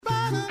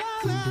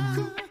You're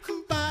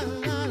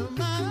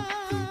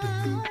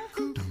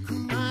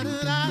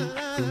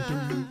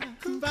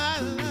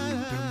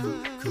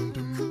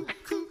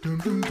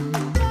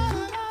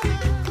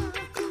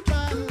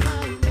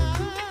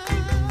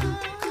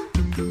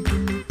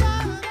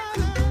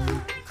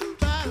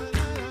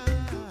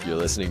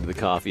listening to The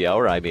Coffee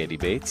Hour. I'm Andy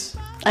Bates.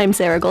 I'm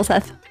Sarah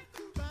Golseth.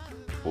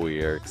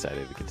 We are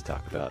excited to get to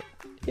talk about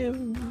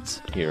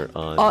hymns here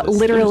on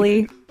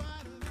literally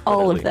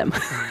all of them.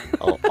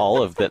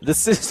 all of them.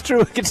 This is true.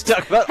 We get to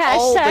talk about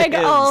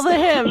all the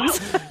hymns.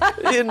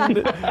 In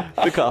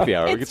The Coffee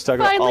Hour. We get to talk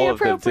about all of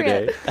them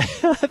today.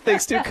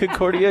 Thanks to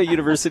Concordia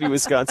University,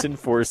 Wisconsin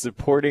for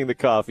supporting The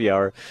Coffee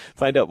Hour.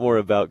 Find out more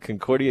about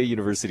Concordia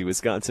University,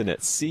 Wisconsin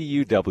at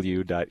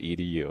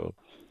cuw.edu.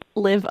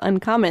 Live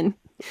uncommon.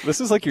 This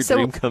is like your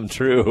dream come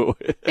true.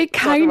 It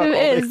kind of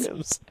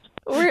is.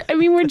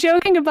 We're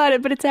joking about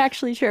it, but it's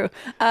actually true.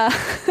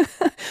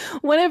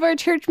 One of our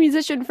church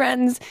musician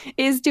friends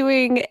is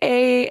doing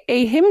a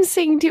hymn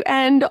sing to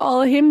end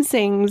all hymn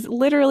sings,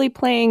 literally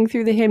playing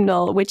through the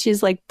hymnal, which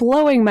is like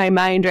blowing my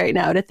mind right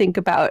now to think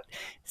about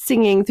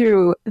singing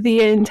through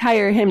the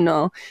entire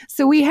hymnal.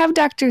 So we have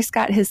Dr.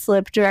 Scott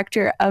Hislop,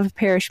 Director of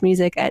Parish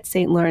Music at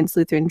St. Lawrence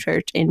Lutheran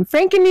Church in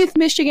Frankenmuth,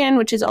 Michigan,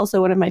 which is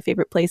also one of my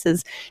favorite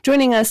places,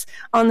 joining us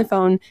on the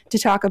phone to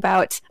talk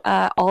about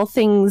all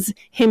things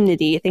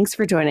hymnody. Thanks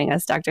for joining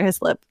us, Dr.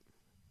 Hislop.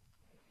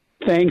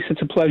 Thanks.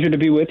 It's a pleasure to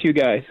be with you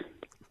guys.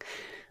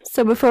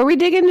 So before we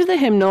dig into the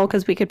hymnal,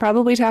 because we could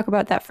probably talk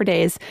about that for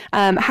days,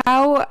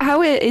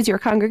 how is your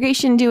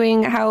congregation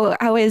doing? How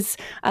has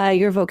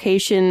your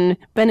vocation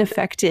been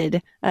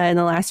affected in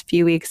the last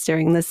few weeks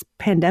during this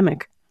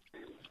pandemic?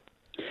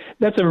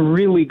 That's a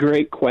really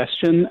great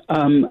question.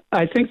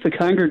 I think the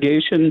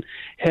congregation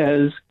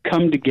has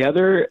come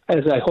together,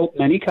 as I hope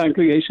many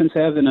congregations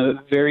have, in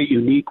a very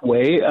unique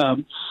way.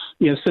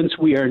 Since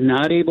we are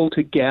not able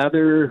to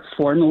gather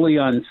formally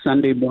on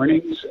Sunday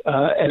mornings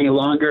any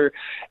longer,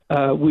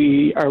 our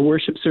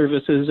worship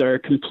services are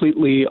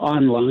completely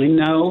online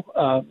now.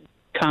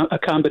 A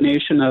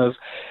combination of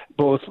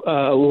both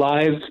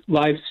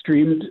live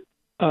streamed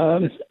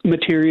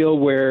material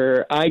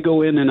where I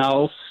go in and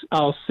I'll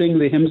sing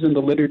the hymns in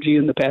the liturgy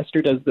and the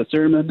pastor does the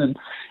sermon and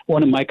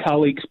one of my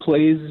colleagues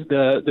plays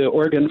the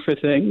organ for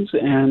things,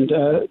 and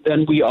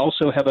then we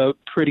also have a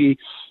pretty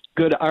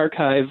good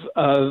archive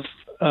of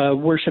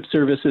worship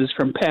services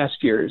from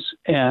past years,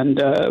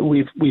 and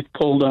we've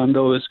pulled on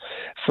those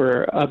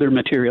for other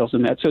materials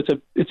and that. So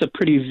it's a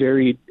pretty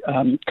varied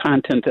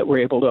content that we're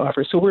able to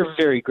offer. So we're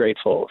very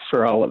grateful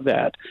for all of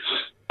that.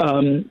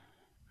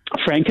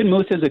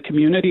 Frankenmuth as a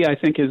community, I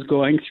think, is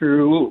going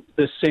through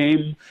the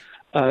same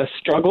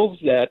struggles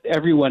that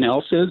everyone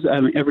else is.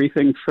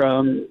 Everything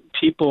from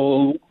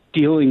people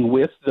dealing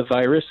with the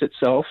virus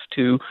itself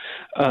to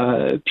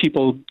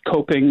people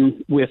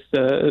coping with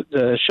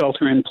the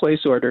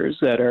shelter-in-place orders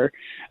that are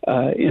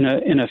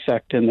in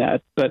effect in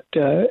that. But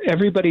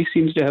everybody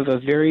seems to have a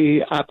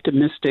very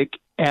optimistic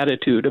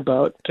attitude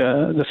about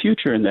the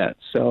future in that.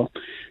 So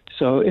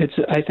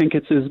I think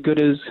it's as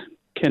good as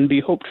can be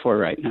hoped for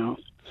right now.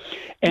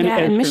 And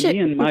as for me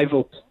and my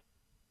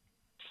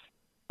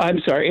I'm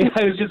sorry.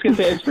 I was just going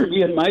to say, as for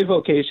me and my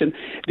vocation,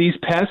 these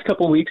past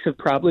couple weeks have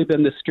probably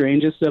been the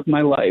strangest of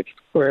my life.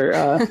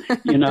 Where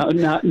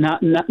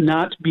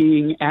not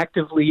being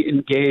actively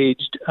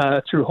engaged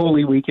through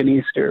Holy Week and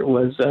Easter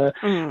was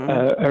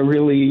a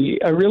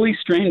really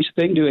strange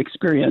thing to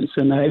experience,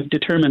 and I've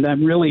determined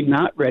I'm really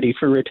not ready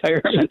for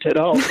retirement at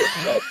all.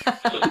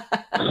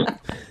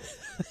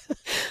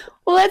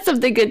 Well, that's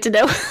something good to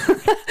know.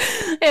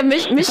 Yeah,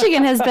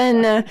 Michigan has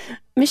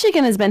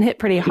been hit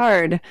pretty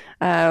hard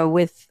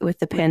with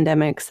the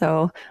pandemic.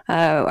 So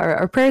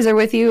our prayers are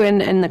with you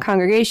and the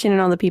congregation and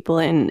all the people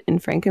in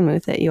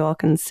Frankenmuth, that you all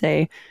can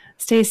stay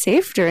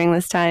safe during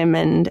this time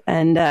and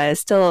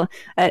still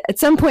at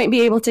some point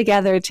be able to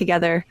gather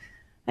together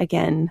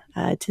again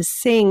to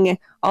sing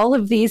all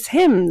of these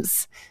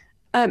hymns.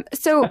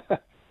 So.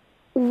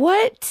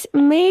 What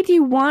made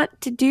you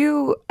want to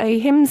do a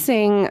hymn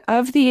sing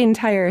of the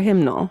entire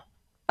hymnal,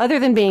 other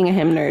than being a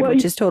hymn nerd,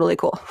 which is totally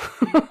cool?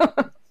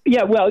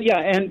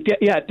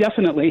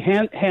 Definitely,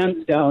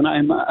 hands down. I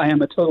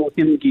am a total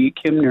hymn geek,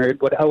 hymn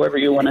nerd, however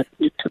you want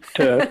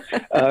to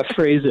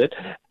phrase it.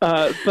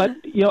 But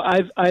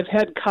I've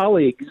had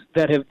colleagues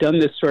that have done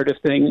this sort of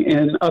thing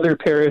in other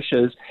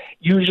parishes,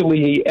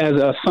 usually as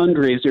a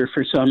fundraiser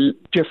for some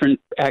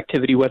different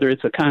activity, whether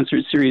it's a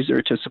concert series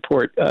or to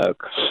support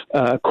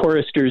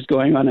choristers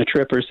going on a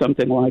trip or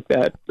something like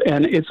that.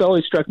 And it's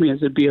always struck me as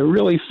it'd be a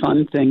really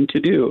fun thing to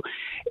do.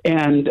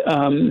 And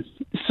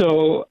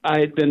so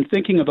I'd been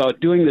thinking about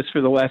doing this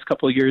for the last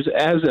couple of years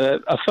as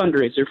a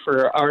fundraiser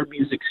for our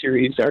music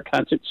series, our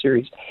concert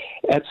series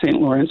at St.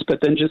 Lawrence, but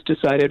then just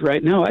decided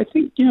right now, I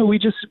think,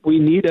 we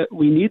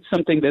need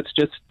something that's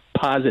just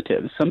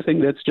positive, something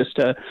that's just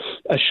a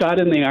shot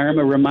in the arm,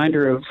 a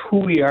reminder of who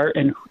we are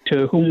and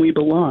to whom we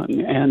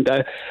belong. And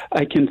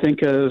I can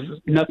think of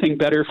nothing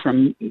better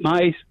from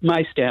my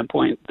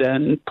standpoint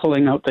than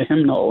pulling out the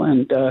hymnal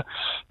and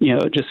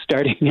just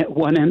starting at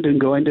one end and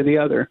going to the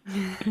other.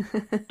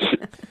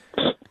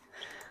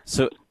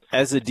 So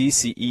as a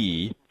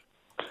DCE,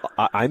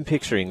 I'm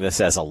picturing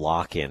this as a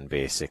lock-in,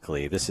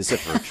 basically. This is a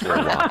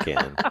virtual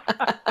lock-in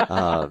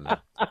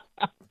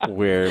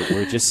where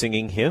we're just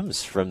singing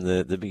hymns from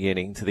the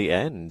beginning to the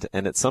end.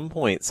 And at some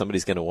point,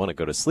 somebody's going to want to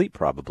go to sleep,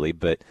 probably.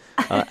 But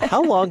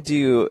how long do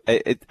you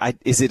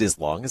is it as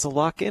long as a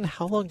lock-in?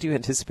 How long do you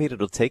anticipate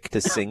it'll take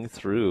to sing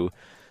through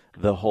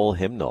the whole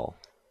hymnal?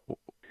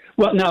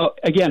 Well, now,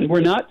 again,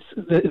 we're not,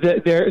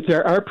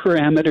 there are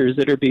parameters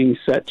that are being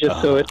set just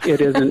so it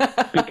doesn't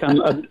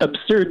become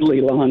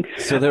absurdly long.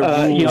 So there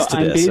are rules to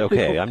this.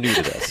 Okay, I'm new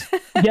to this.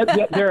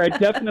 Yeah, there are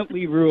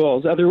definitely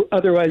rules.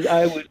 Otherwise,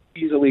 I would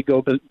easily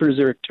go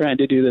berserk trying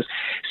to do this.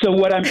 So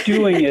what I'm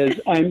doing is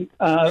I'm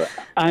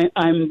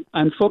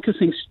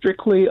focusing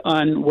strictly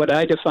on what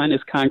I define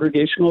as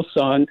congregational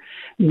song,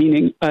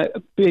 meaning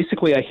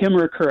basically a hymn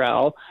or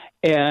chorale.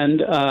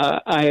 And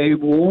I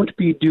won't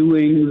be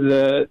doing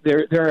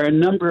there are a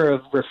number of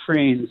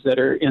refrains that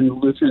are in the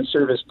Lutheran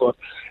Service Book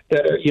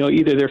that are,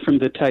 either they're from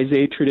the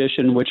Taizé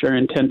tradition, which are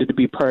intended to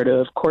be part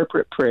of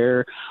corporate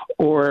prayer,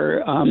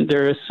 or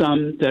there are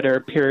some that are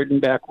paired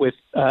back with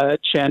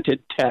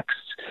chanted texts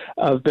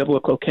of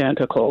biblical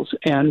canticles.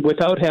 And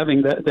without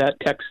having that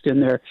text in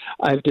there,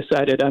 I've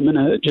decided I'm going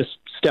to just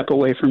step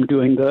away from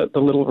doing the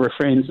little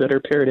refrains that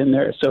are paired in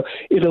there. So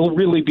it'll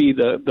really be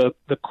the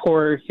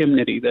core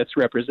hymnody that's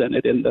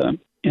represented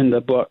in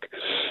the book.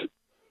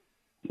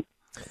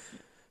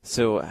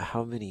 So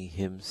how many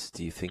hymns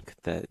do you think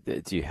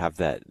do you have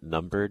that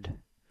numbered?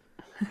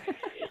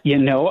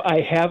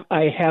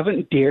 I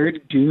haven't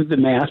dared do the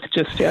math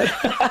just yet.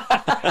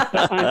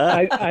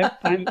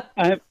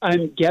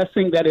 I'm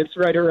guessing that it's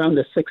right around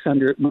the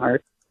 600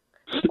 mark.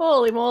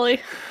 Holy moly!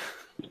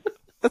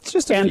 That's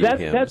just a few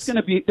hymns.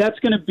 That's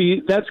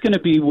going to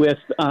be with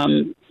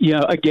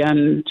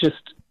again,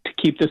 just to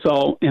keep this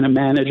all in a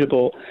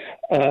manageable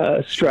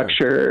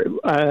structure.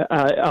 Sure.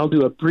 I'll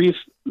do a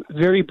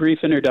very brief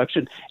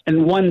introduction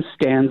and one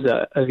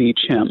stanza of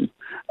each hymn.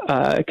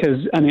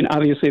 Because,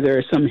 obviously there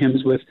are some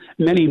hymns with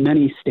many,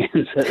 many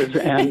stanzas,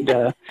 and,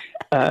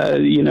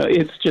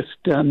 it's just,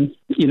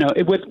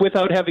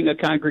 without having a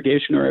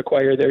congregation or a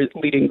choir there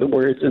leading the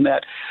words in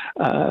that,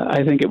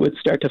 I think it would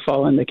start to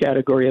fall in the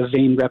category of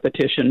vain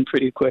repetition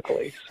pretty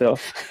quickly. So,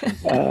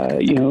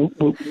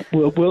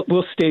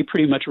 we'll stay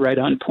pretty much right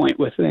on point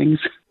with things.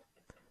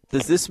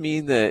 Does this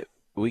mean that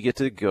we get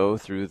to go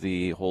through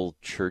the whole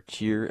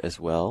church year as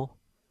well?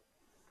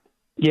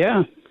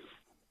 Yeah.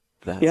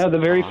 The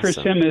very awesome.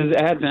 First hymn is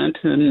Advent,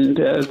 and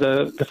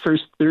the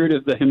first third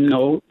of the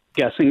hymnal,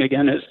 guessing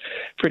again, is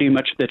pretty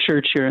much the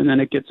church year, and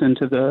then it gets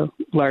into the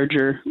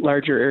larger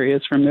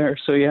areas from there.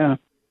 So, yeah.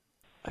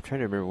 I'm trying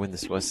to remember when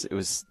this was. It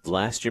was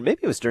last year. Maybe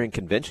it was during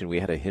convention.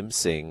 We had a hymn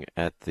sing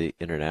at the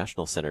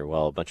International Center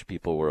while a bunch of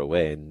people were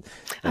away and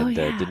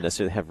didn't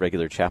necessarily have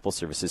regular chapel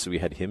services, so we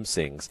had hymn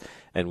sings,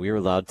 and we were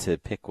allowed to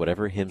pick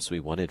whatever hymns we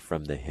wanted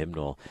from the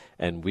hymnal,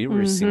 and we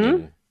were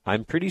singing...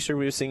 I'm pretty sure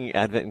we were singing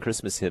Advent and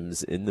Christmas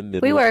hymns in the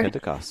middle of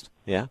Pentecost.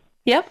 Yeah?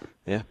 Yep.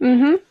 Yeah.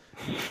 Mm-hmm.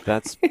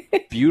 That's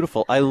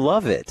beautiful. I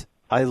love it.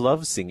 I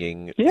love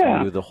singing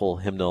through the whole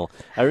hymnal.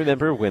 I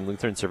remember when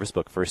Lutheran Service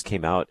Book first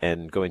came out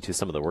and going to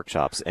some of the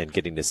workshops and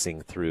getting to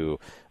sing through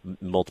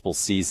multiple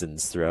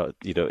seasons throughout,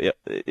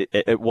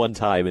 at one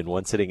time in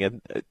one sitting.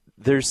 And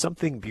there's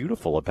something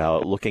beautiful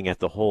about looking at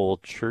the whole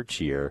church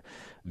year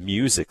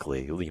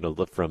musically,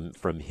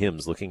 from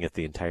hymns, looking at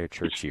the entire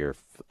church year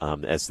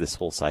as this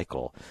whole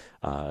cycle.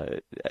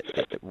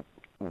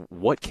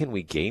 What can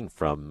we gain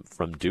from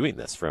doing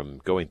this, from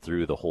going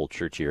through the whole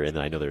church year? And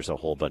I know there's a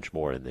whole bunch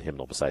more in the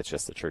hymnal besides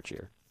just the church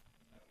year.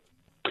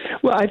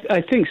 Well,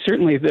 I think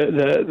certainly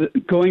the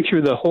going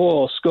through the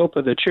whole scope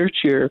of the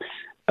church year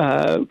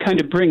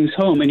kind of brings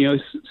home,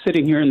 and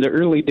sitting here in the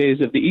early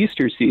days of the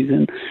Easter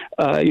season,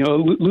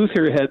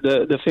 Luther had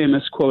the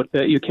famous quote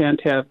that you can't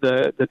have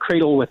the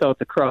cradle without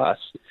the cross,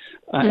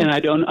 and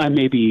I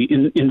may be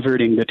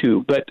inverting the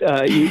two, but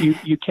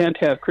you can't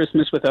have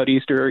Christmas without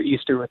Easter or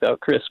Easter without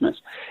Christmas,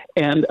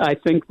 and I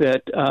think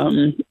that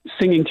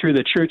singing through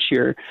the church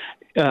year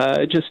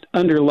just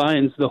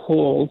underlines the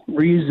whole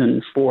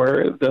reason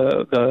for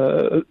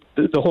the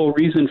whole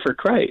reason for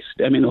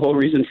Christ. I mean, the whole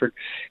reason for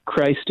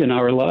Christ in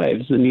our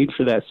lives, the need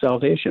for that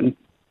salvation.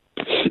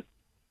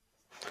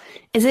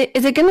 Is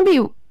it going to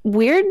be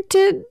weird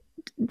to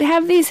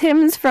have these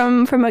hymns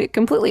from a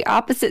completely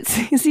opposite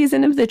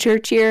season of the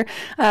church year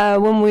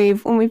when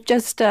we've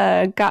just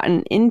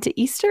gotten into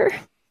Easter?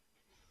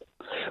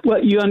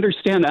 Well, you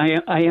understand,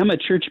 I am a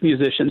church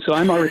musician, so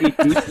I'm already deep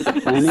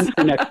into planning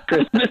for next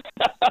Christmas.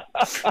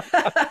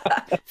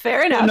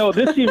 Fair enough. No,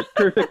 this is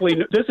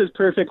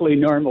perfectly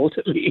normal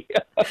to me.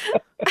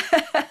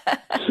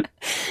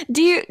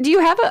 Do you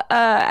have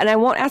and I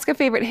won't ask a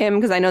favorite hymn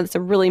because I know that's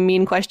a really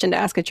mean question to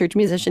ask a church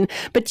musician,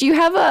 but do you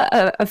have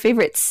a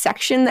favorite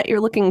section that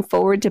you're looking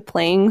forward to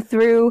playing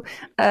through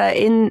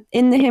in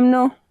the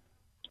hymnal?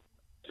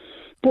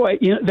 Boy,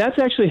 that's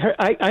actually hard.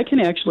 I can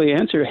actually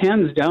answer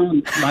hands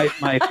down.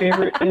 My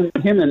favorite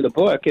hymn in the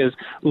book is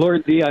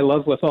 "Lord, Thee I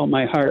Love with All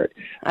My Heart."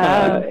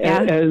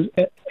 Yeah.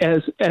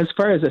 As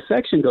far as a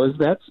section goes,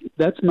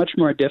 that's much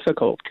more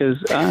difficult because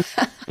I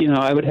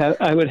would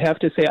have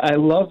to say I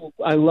love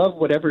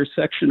whatever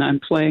section I'm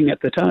playing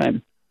at the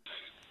time.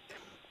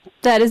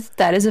 That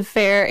is a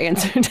fair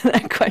answer to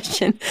that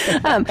question.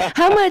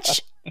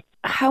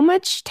 How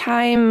much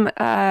time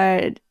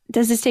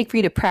does this take for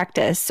you to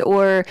practice,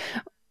 or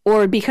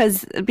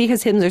because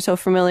hymns are so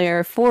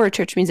familiar for a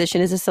church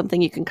musician, is this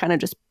something you can kind of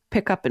just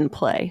pick up and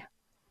play?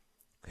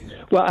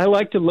 Well, I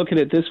like to look at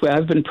it this way.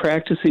 I've been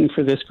practicing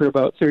for this for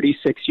about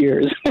 36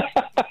 years.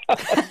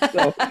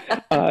 So,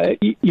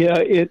 there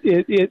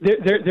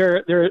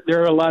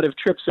are a lot of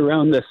trips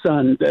around the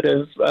sun that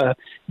have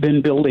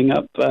been building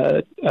up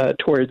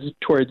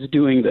towards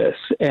doing this,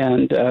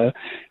 and there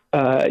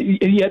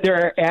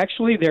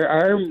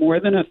are more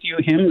than a few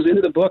hymns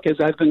in the book as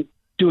I've been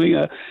doing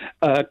a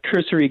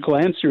cursory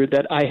glance through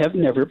that I have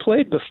never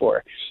played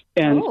before.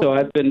 And so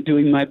I've been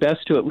doing my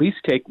best to at least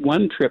take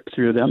one trip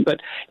through them.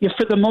 But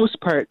for the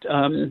most part,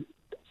 I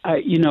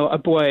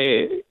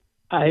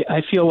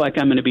feel like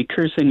I'm going to be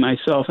cursing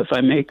myself if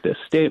I make this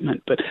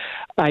statement, but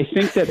I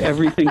think that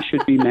everything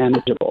should be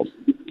manageable.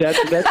 That's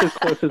as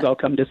close as I'll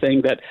come to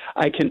saying that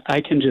I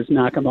can just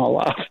knock them all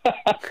off.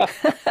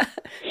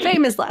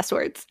 Famous last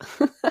words.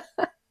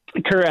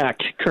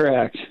 Correct.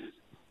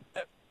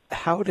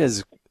 How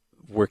does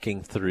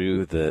working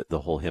through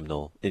the whole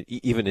hymnal,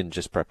 even in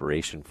just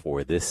preparation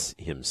for this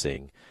hymn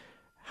sing,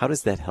 how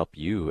does that help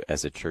you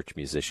as a church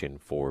musician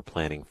for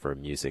planning for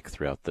music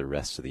throughout the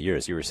rest of the year?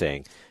 As you were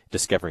saying,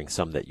 discovering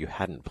some that you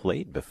hadn't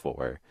played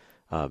before.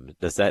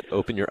 Does that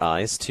open your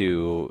eyes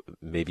to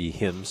maybe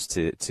hymns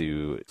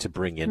to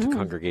bring into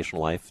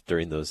congregational life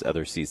during those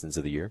other seasons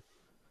of the year?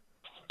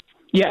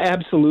 Yeah,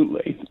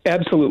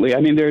 absolutely.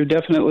 I mean, there are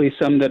definitely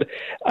some that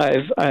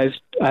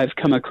I've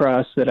come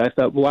across that I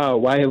thought, wow,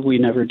 why have we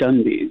never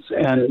done these?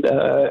 And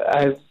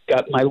I've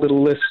got my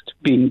little list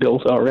being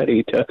built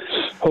already to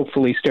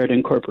hopefully start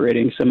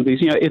incorporating some of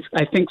these.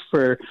 I think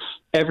for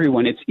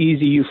everyone, it's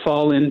easy. You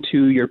fall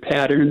into your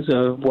patterns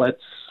of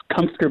what's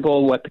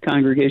comfortable, what the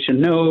congregation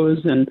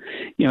knows, and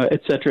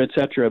et cetera, et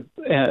cetera.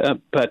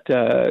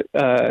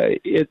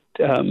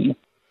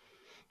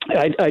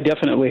 I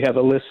definitely have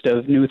a list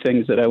of new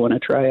things that I want to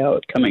try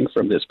out coming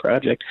from this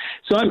project.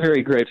 So I'm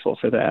very grateful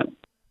for that.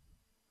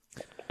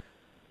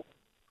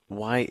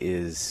 Why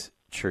is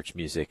church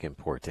music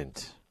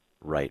important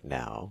right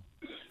now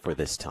for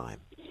this time?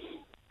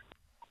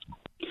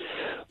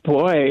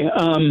 Boy,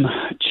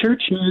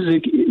 church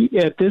music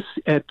at this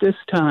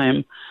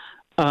time,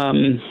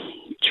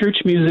 church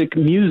music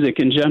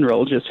in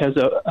general just has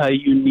a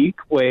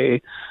unique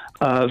way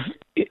of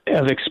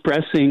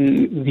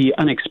expressing the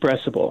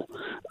unexpressible.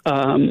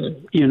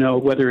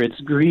 Whether it's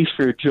grief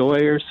or joy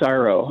or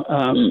sorrow,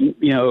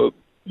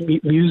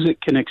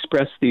 music can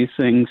express these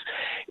things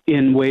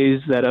in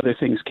ways that other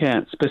things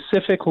can't.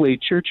 Specifically,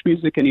 church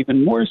music, and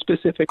even more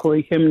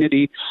specifically,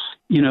 hymnody,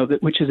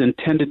 which is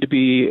intended to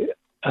be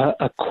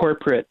a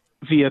corporate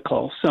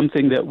vehicle,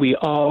 something that we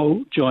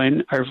all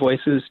join our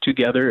voices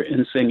together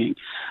in singing,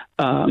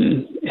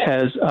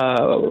 has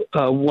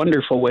a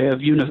wonderful way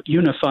of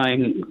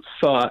unifying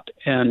thought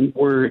and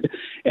word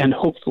and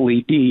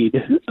hopefully deed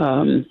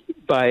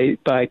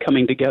by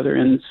coming together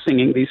and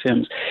singing these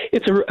hymns.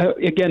 It's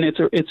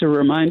a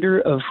reminder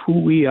of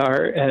who we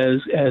are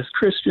as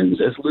Christians,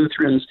 as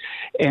Lutherans,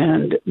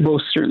 and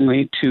most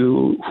certainly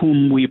to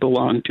whom we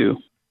belong to.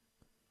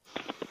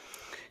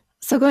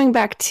 So going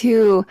back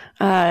to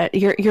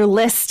your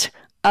list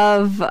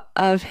of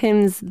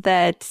hymns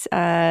that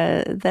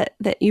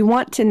you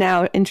want to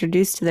now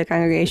introduce to the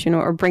congregation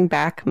or bring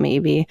back,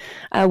 maybe,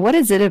 what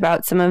is it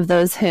about some of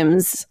those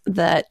hymns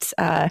that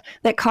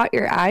caught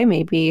your eye,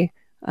 maybe,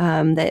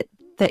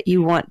 that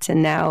you want to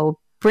now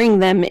bring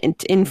them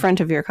in front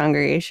of your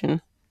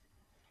congregation?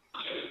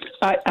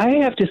 I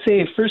have to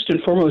say, first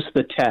and foremost,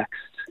 the text.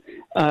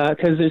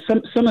 Because there's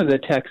some of the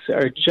texts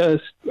are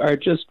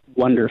just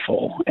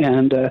wonderful,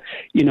 and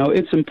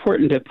it's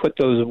important to put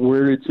those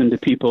words into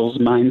people's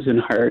minds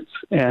and hearts.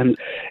 And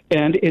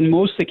in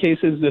most of the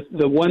cases,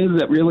 the ones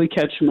that really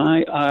catch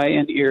my eye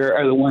and ear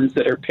are the ones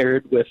that are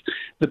paired with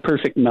the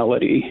perfect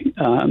melody,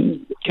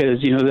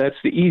 because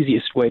that's the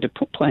easiest way to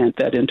plant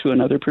that into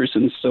another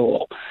person's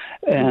soul.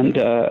 And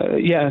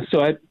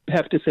so I'd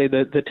have to say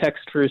that the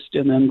text first,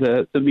 and then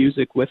the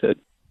music with it.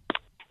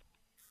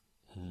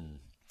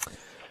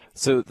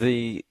 So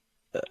the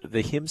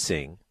hymn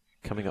sing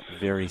coming up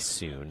very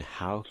soon.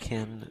 How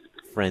can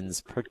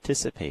friends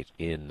participate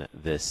in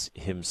this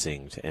hymn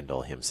sing to end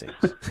all hymn sings?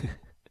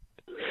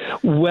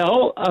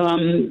 Well,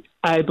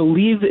 I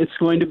believe it's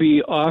going to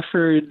be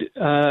offered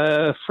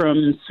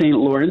from St.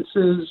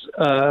 Lawrence's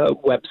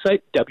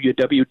website,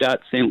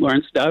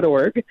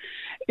 www.stlawrence.org.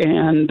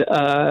 And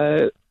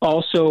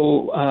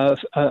also,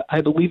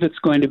 I believe it's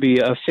going to be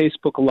a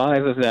Facebook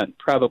Live event,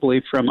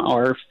 probably from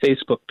our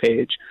Facebook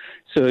page.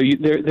 So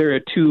there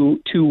are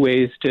two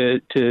ways to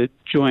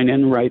join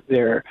in right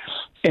there.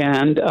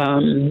 And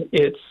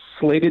it's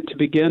slated to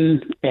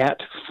begin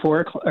at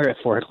 8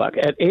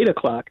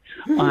 o'clock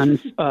on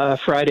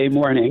Friday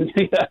morning.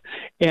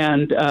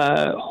 And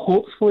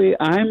hopefully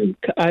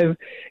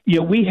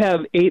we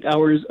have 8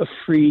 hours of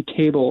free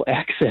cable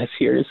access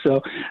here.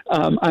 So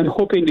I'm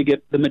hoping to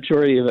get the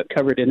majority of it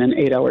covered in an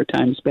 8-hour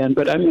time span,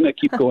 but I'm going to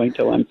keep going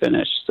till I'm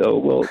finished. So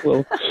we'll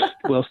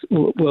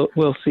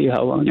see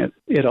how long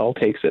it all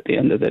takes at the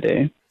end of the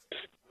day.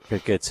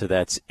 Good. So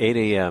that's 8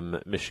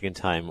 a.m. Michigan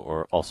time,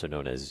 or also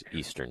known as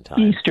Eastern time.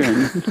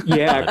 Eastern.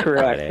 Yeah,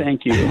 correct.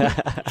 Thank you.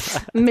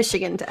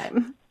 Michigan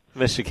time.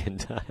 Michigan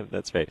time.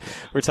 That's right.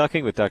 We're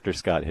talking with Dr.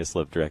 Scott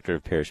Hislop, Director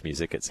of Parish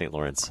Music at St.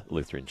 Lawrence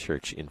Lutheran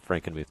Church in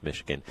Frankenmuth,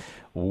 Michigan.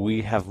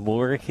 We have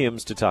more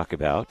hymns to talk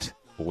about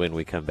when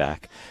we come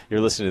back.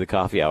 You're listening to The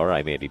Coffee Hour.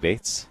 I'm Andy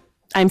Bates.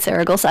 I'm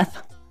Sarah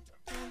Gulseth.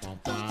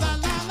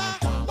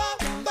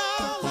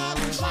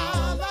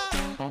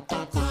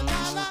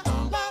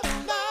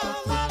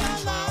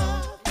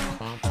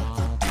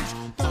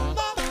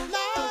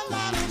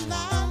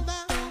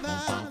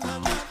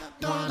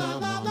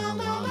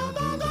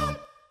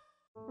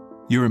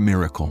 You're a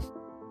miracle.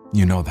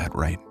 You know that,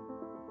 right?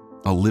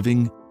 A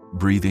living,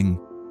 breathing,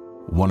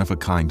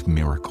 one-of-a-kind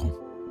miracle.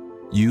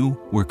 You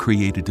were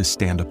created to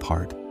stand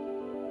apart,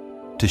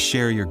 to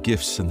share your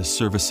gifts in the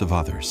service of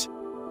others,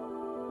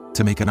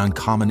 to make an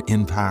uncommon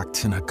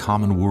impact in a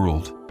common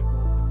world.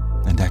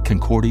 And at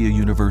Concordia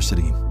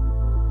University,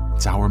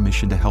 it's our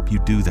mission to help you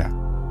do that,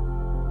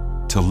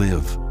 to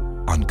live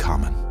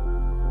uncommon.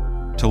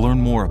 To learn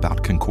more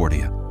about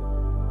Concordia,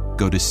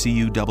 go to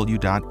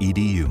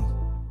cuw.edu.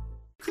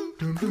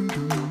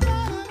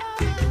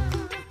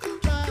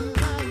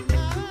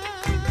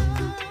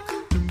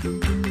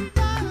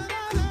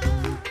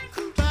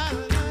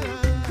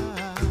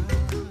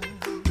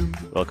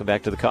 Welcome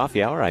back to the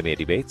Coffee Hour. I'm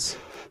Andy Bates.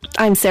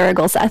 I'm Sarah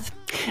Gulseth.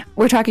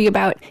 We're talking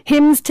about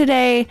hymns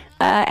today,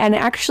 and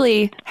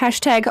actually,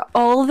 hashtag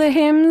all the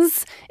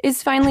hymns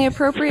is finally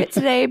appropriate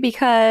today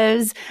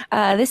because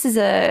this is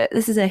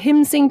a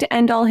hymn sing to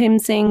end all hymn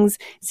sings,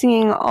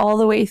 singing all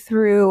the way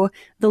through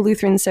the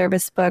Lutheran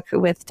Service Book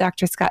with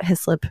Dr. Scott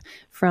Hislop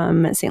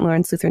from St.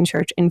 Lawrence Lutheran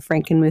Church in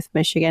Frankenmuth,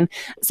 Michigan.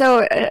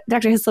 So,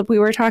 Dr. Hislop, we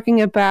were talking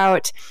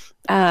about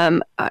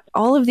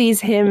all of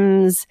these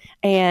hymns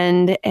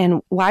and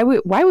why we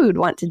would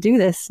want to do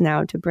this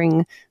now to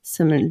bring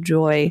some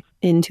joy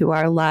into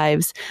our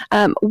lives.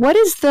 What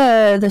is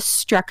the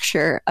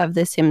structure of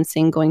this hymn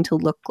sing going to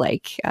look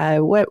like?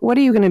 What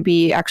are you going to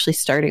be actually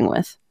starting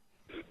with?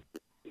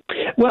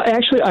 Well,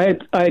 actually, I've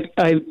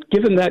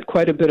given that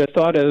quite a bit of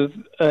thought of,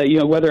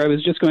 whether I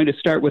was just going to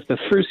start with the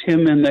first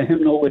hymn in the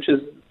hymnal, which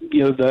is,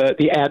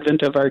 the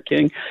Advent of our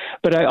King.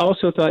 But I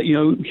also thought,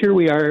 here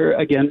we are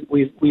again,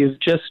 we've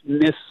just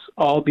missed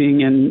all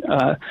being in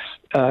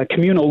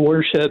communal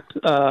worship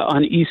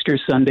on Easter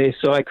Sunday,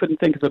 so I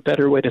couldn't think of a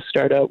better way to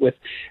start out with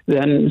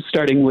than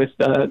starting with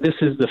This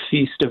is the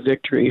Feast of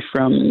Victory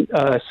from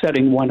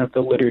setting one of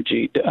the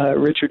liturgy,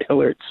 Richard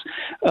Hillert's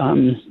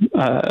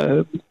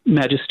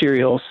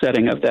magisterial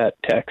setting of that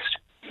text.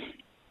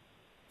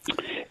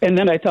 And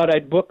then I thought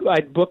I'd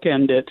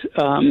bookend it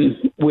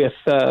with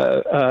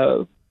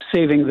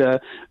saving the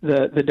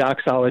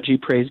doxology,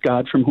 praise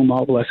God from whom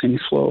all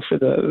blessings flow, for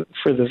the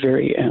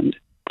very end.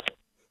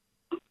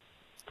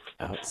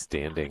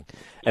 Outstanding.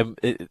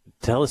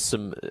 Tell us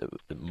some.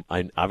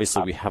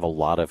 Obviously, we have a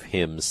lot of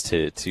hymns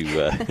to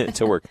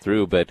work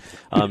through, but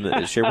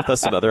share with us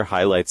some other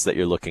highlights that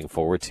you're looking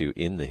forward to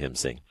in the hymn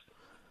sing.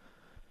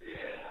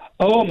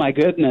 Oh, my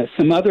goodness.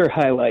 Some other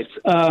highlights.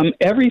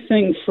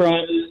 Everything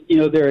from,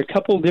 there are a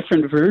couple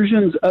different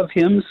versions of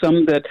hymns,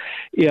 some that,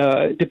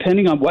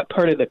 depending on what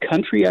part of the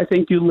country I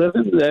think you live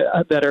in,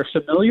 that are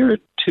familiar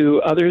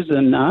to others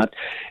and not.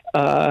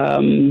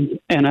 And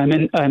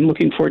I'm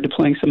looking forward to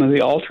playing some of the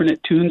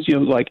alternate tunes,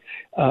 like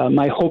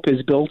My Hope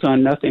is Built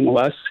on Nothing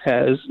Less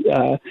has,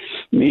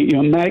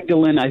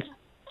 Magdalene, I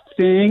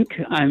think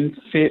I'm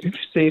safe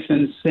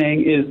in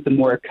saying, is the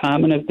more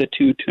common of the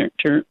two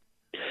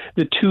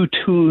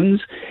tunes,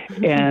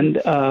 and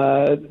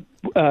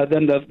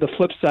then the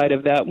flip side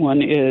of that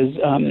one is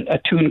a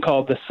tune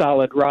called The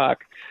Solid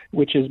Rock,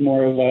 which is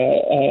more of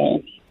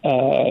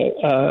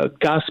a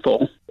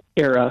gospel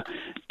era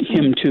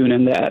hymn tune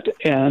in that.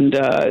 And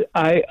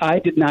I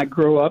did not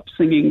grow up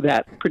singing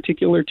that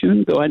particular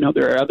tune, though I know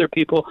there are other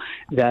people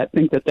that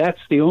think that that's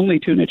the only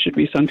tune it should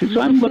be sung to.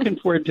 So I'm looking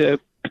forward to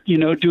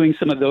doing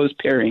some of those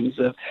pairings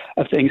of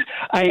things.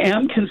 I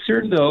am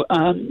concerned, though.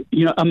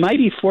 A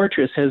Mighty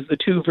Fortress has the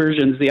two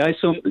versions, the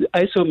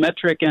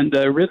isometric and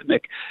the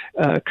rhythmic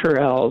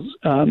chorales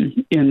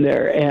in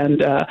there,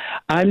 and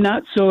I'm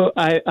not so.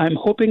 I'm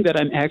hoping that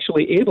I'm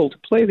actually able to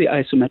play the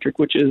isometric,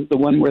 which is the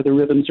one where the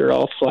rhythms are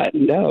all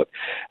flattened out,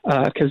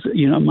 because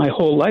my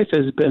whole life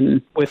has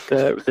been with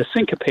the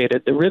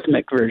syncopated, the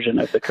rhythmic version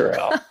of the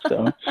chorale.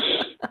 So.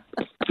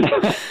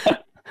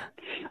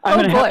 I'm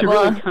going to have to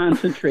really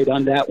concentrate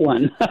on that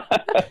one.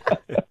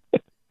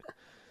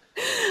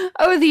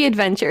 The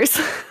adventures.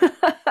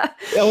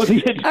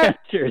 The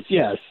adventures,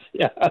 yes.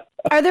 Yeah.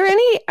 Are there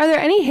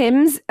any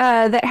hymns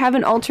that have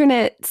an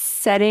alternate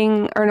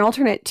setting or an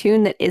alternate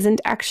tune that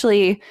isn't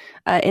actually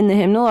in the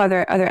hymnal? Are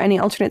there any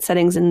alternate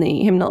settings in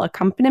the hymnal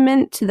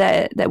accompaniment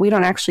that we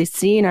don't actually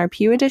see in our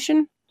Pew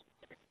edition?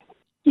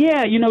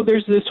 Yeah,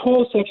 there's this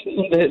whole section,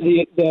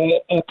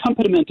 the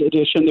accompaniment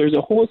edition, there's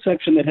a whole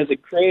section that has a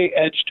gray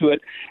edge to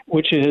it,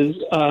 which is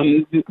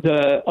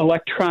the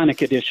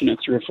electronic edition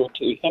it's referred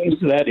to.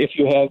 Hymns that if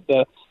you have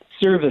the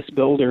service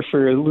builder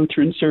for a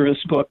Lutheran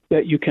service book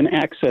that you can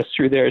access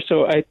through there.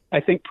 So I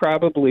think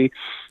probably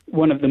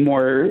one of the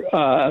more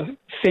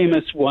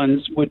famous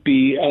ones would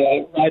be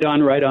Ride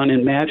On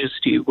in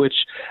Majesty,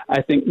 which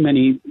I think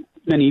many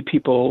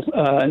people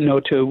know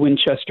to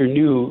Winchester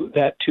New,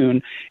 that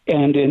tune,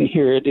 and in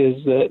here it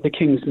is the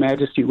King's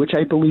Majesty, which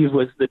I believe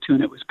was the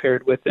tune it was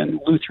paired with in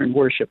Lutheran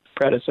Worship,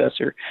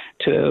 predecessor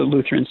to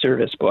Lutheran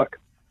Service Book.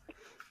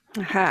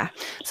 Aha.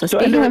 So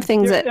speaking of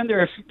things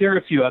there are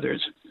a few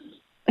others.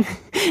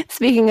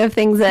 Speaking of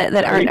things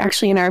that aren't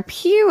actually in our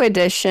Pew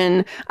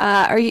edition,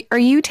 are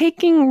you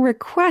taking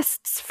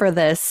requests for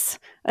this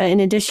in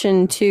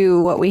addition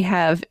to what we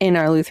have in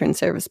our Lutheran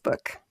Service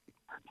Book?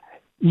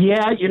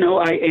 Yeah, I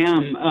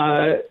am.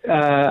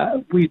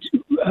 We,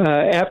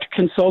 after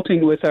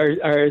consulting with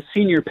our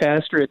senior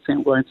pastor at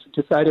St. Lawrence,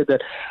 decided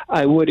that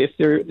I would, if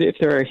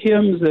there are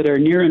hymns that are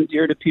near and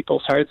dear to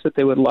people's hearts that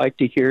they would like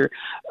to hear,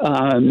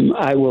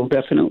 I will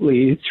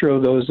definitely throw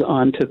those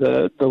onto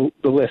the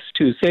list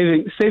too.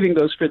 Saving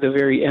those for the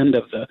very end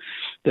of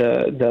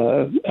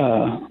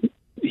the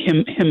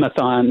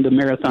hymnathon, the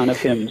marathon of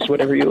hymns,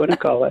 whatever you want to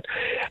call it.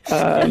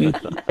 So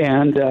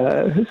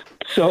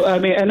I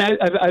mean, and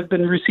I've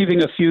been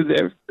receiving a few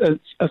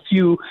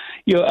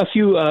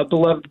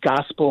beloved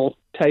gospel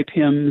type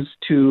hymns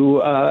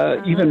to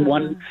even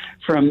one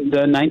from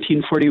the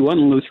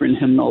 1941 Lutheran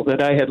hymnal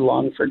that I had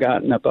long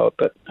forgotten about,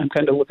 but I'm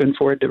kind of looking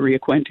forward to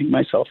reacquainting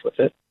myself with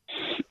it.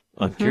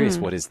 I'm curious,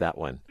 what is that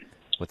one?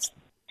 What's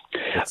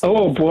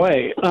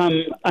boy,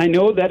 I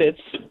know that it's.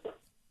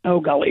 Oh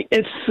golly,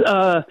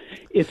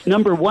 it's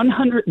number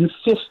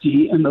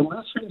 150 in the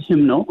Lutheran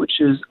hymnal, which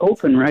is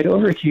open right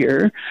over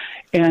here,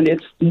 and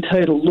it's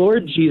entitled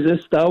 "Lord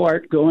Jesus, Thou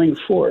Art Going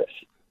Forth,"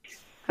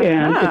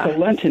 and it's a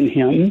Lenten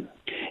hymn,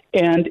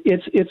 and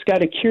it's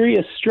got a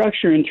curious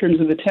structure in terms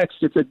of the text.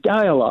 It's a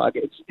dialogue.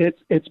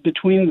 It's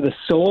between the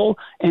soul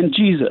and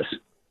Jesus.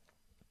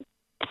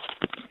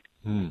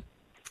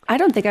 I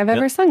don't think I've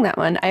ever sung that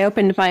one. I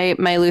opened my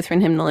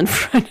Lutheran hymnal in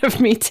front of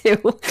me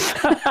too.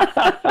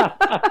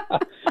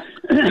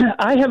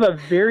 I have a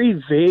very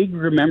vague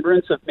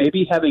remembrance of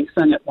maybe having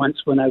sung it once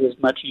when I was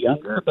much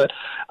younger, but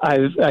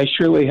I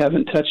surely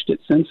haven't touched it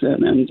since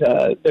then. And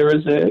there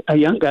was a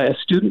young guy, a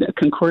student at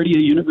Concordia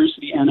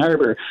University, Ann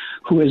Arbor,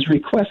 who has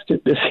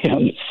requested this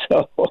hymn.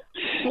 So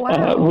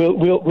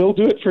we'll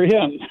do it for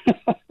him.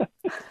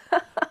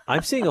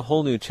 I'm seeing a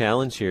whole new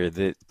challenge here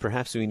that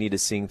perhaps we need to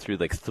sing through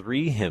like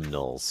 3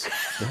 hymnals,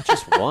 not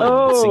just one.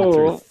 But sing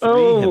through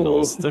 3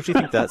 hymnals. Don't you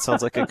think that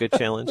sounds like a good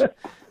challenge?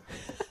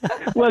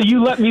 Well,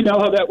 you let me know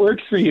how that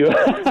works for you.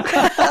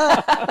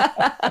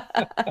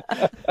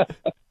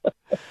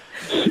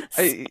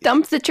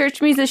 Stump the church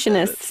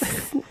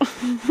musicianists.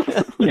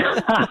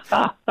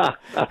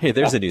 Hey,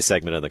 there's a new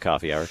segment on the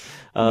Coffee Hour.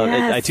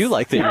 Yes. I do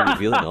like that you're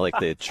revealing like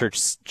the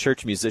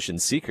church musician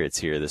secrets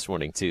here this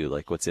morning too,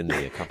 like what's in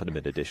the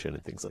accompaniment edition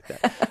and things like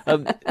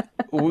that.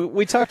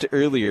 We talked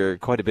earlier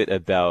quite a bit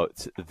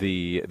about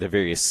the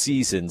various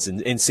seasons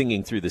and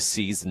singing through the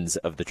seasons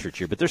of the church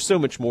year, but there's so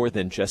much more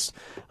than just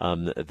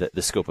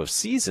the scope of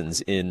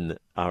seasons in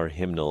our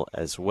hymnal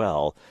as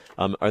well.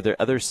 Are there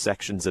other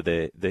sections of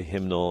the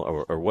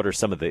hymnal, or what are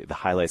some of the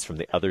highlights from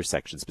the other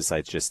sections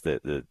besides just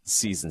the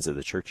seasons of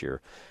the church year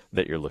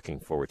that you're looking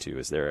forward to?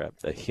 Is there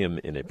a hymn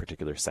in a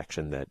particular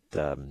section that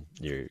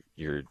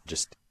you're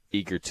just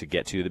eager to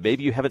get to that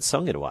maybe you haven't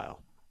sung in a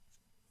while?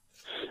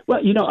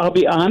 Well, I'll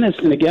be honest,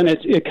 and again,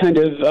 it kind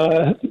of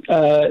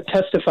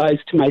testifies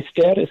to my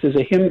status as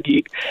a hymn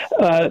geek,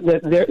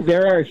 that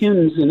there are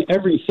hymns in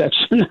every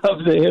section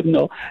of the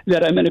hymnal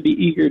that I'm going to be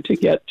eager to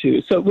get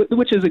to. So,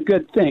 which is a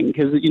good thing,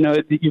 because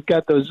you've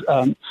got those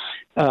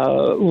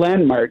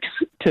landmarks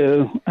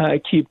to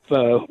keep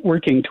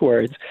working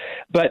towards.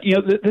 But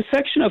the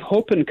section of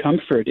hope and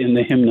comfort in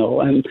the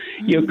hymnal, and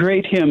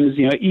great hymns,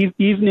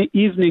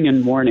 evening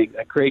and morning,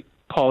 a great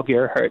Paul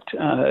Gerhardt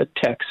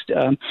text,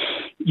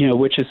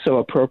 which is so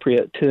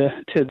appropriate to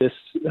this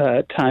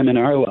time in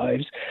our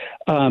lives.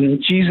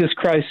 Jesus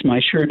Christ,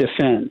 my sure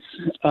defense.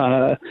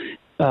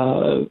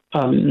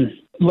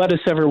 Let us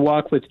ever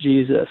walk with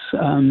Jesus.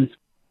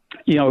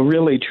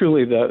 Really,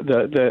 truly,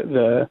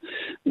 the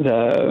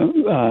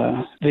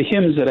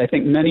hymns that I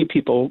think many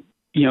people,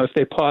 if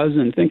they pause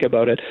and think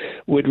about it,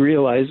 would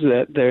realize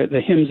that they're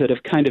the hymns that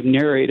have kind of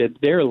narrated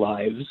their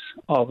lives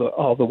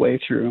all the way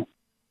through.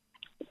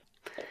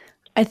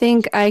 I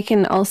think I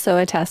can also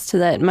attest to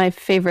that. My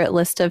favorite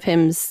list of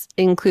hymns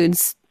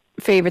includes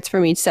favorites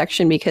from each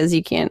section, because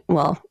you can't,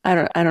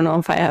 I don't know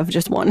if I have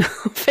just one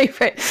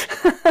favorite.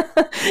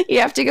 You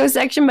have to go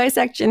section by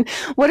section.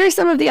 What are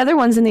some of the other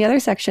ones in the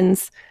other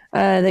sections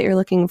that you're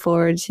looking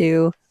forward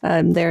to?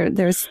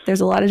 There's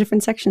a lot of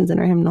different sections in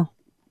our hymnal.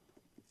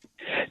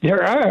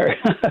 There are.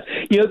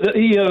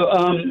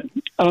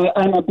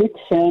 I'm a big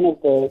fan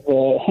of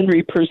the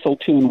Henry Purcell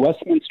tune,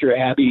 Westminster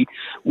Abbey,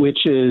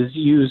 which is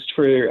used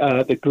for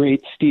the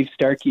great Steve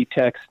Starkey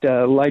text,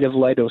 Light of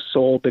Light, O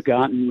Soul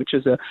Begotten, which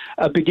is a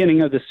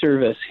beginning of the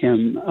service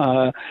hymn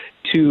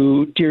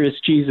to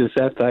Dearest Jesus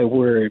at Thy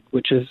Word,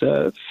 which is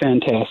a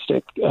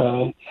fantastic,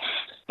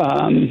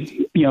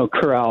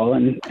 chorale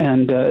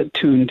and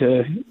tune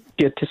to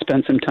get to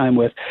spend some time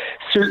with.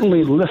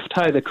 Certainly Lift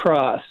High the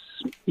Cross,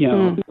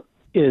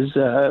 is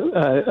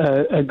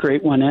a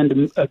great one,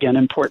 and again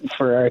important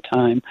for our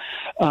time.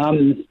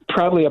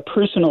 Probably a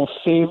personal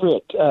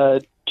favorite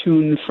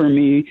tune for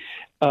me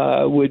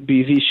would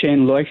be Wie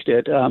schön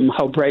leuchtet,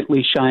 How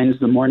Brightly Shines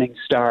the Morning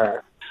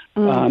Star.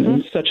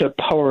 Such a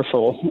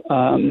powerful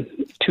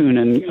tune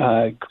and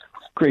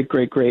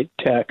great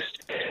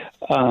text.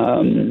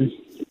 The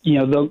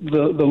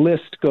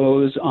list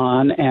goes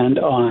on and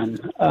on.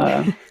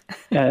 As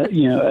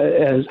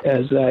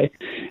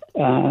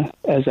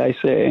I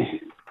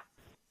say.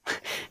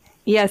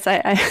 Yes,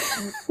 I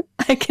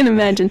can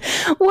imagine.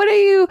 What are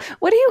you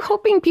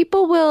hoping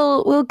people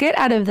will get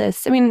out of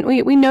this? I mean,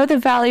 we know the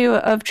value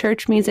of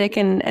church music,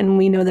 and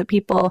we know that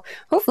people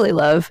hopefully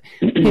love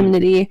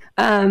hymnody.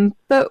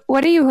 But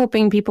what are you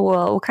hoping people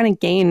will kind of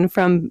gain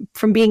from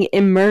being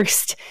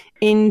immersed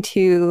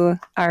into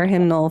our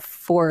hymnal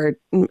for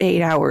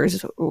 8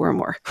 hours or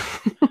more?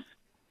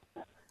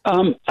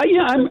 I'm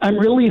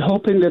really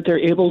hoping that they're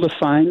able to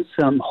find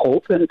some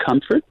hope and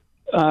comfort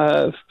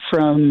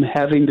from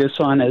having this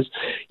on as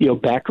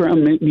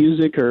background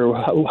music, or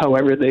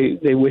however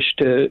they wish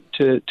to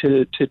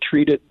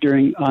treat it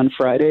on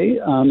Friday.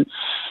 I'm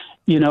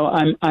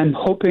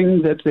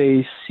hoping that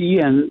they see,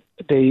 and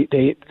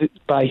they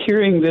by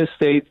hearing this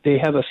they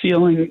have a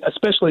feeling,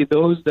 especially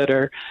those that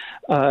are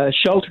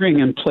sheltering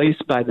in place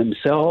by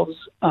themselves,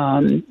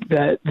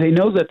 that they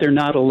know that they're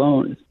not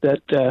alone,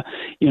 that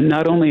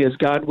not only is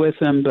God with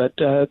them, but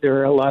there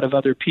are a lot of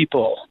other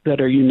people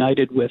that are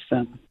united with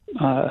them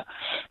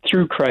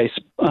through Christ's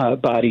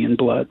body and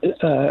blood,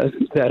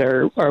 that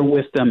are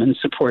with them and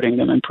supporting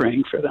them and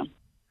praying for them.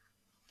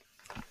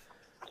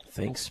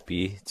 Thanks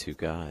be to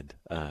God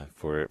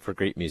for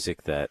great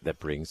music that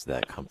brings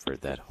that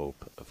comfort, that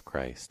hope of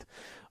Christ.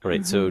 All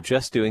right, so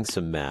just doing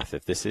some math,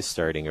 if this is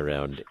starting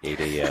around 8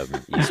 a.m.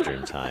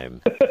 Eastern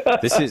time,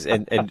 this is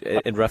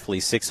and roughly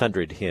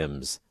 600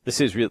 hymns.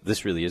 This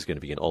really is going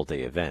to be an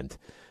all-day event.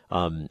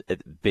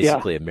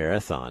 Basically a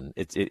marathon.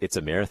 It's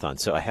a marathon.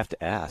 So I have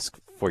to ask,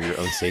 for your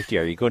own safety,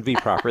 are you going to be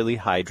properly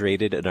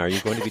hydrated, and are you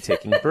going to be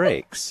taking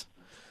breaks?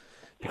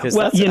 Because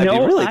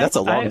that's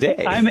a long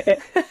day.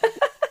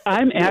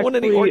 I'm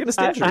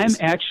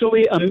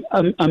actually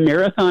a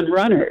marathon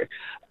runner,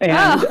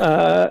 and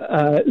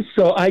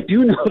so I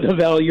do know the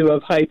value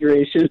of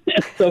hydration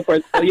and so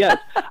forth. So yes,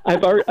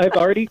 I've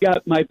already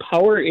got my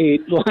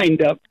Powerade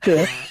lined up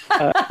to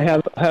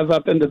have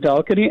up in the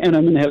balcony, and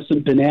I'm going to have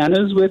some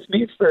bananas with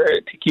me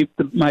to keep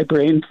my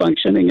brain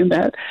functioning in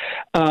that.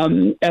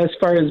 As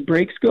far as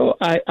breaks go,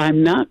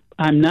 I'm not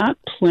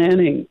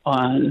planning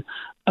on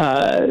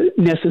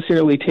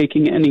necessarily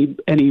taking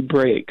any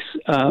breaks.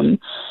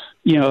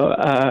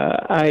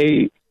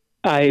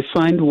 I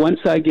find once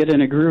I get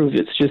in a groove,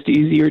 it's just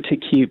easier to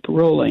keep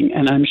rolling,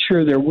 and I'm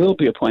sure there will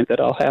be a point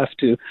that I'll have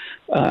to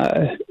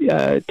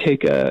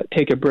take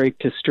a break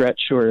to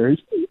stretch or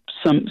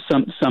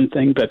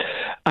something. But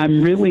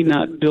I'm really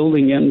not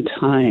building in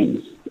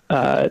time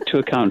to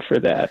account for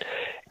that.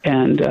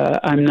 And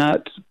I'm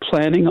not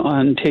planning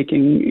on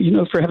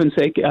taking, for heaven's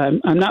sake,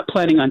 I'm not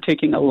planning on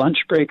taking a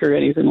lunch break or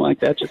anything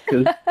like that. Just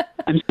because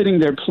I'm sitting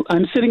there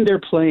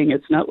playing.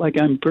 It's not like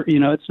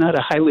it's not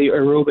a highly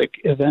aerobic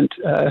event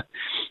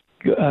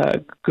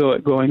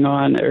going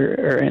on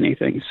or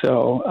anything.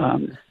 So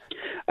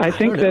I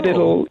think that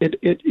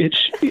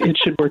it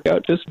should work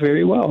out just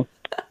very well.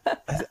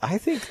 I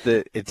think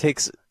that it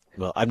takes.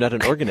 Well, I'm not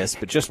an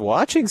organist, but just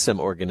watching some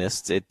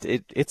organists,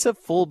 it's a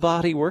full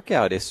body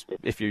workout.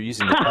 If you're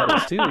using the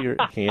pedals too, your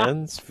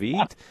hands,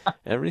 feet,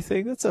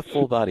 everything. That's a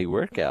full body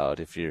workout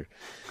if you're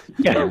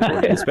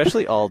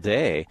especially all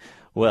day.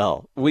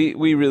 Well, we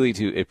really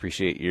do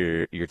appreciate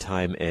your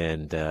time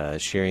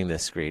and sharing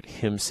this great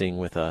hymn sing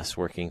with us,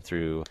 working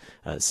through,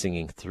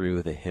 singing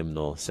through the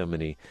hymnal. So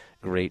many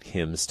great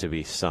hymns to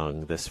be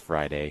sung this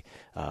Friday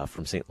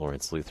from St.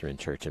 Lawrence Lutheran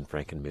Church in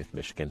Frankenmuth,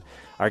 Michigan.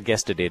 Our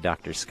guest today,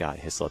 Dr. Scott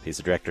Hislop. He's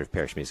the Director of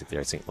Parish Music there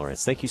at St.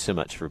 Lawrence. Thank you so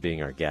much for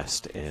being our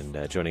guest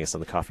and joining us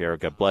on the Coffee Hour.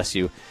 God bless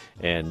you,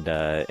 and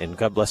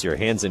God bless your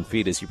hands and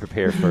feet as you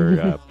prepare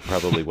for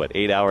probably,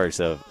 8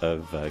 hours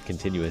of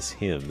continuous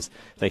hymns.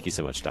 Thank you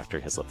so much, Dr.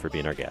 Hislop, for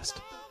being our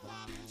guest.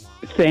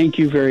 Thank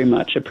you very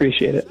much.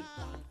 Appreciate it.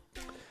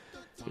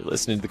 You're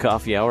listening to the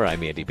Coffee Hour.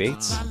 I'm Andy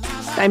Bates.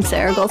 I'm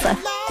Sarah Golsa.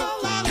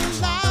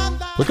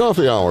 The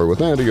Coffee Hour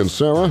with Andy and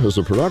Sarah is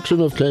a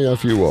production of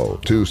KFUO.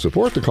 To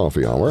support the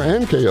Coffee Hour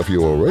and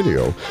KFUO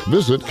Radio,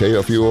 visit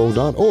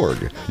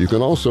KFUO.org. You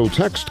can also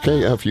text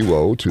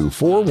KFUO to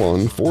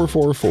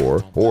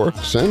 41444 or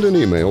send an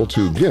email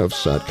to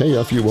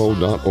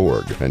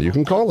gifts@KFUO.org. And you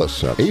can call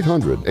us at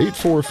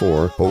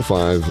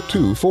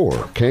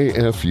 800-844-0524.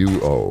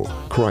 KFUO.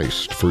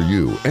 Christ for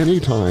you,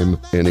 anytime,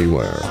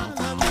 anywhere.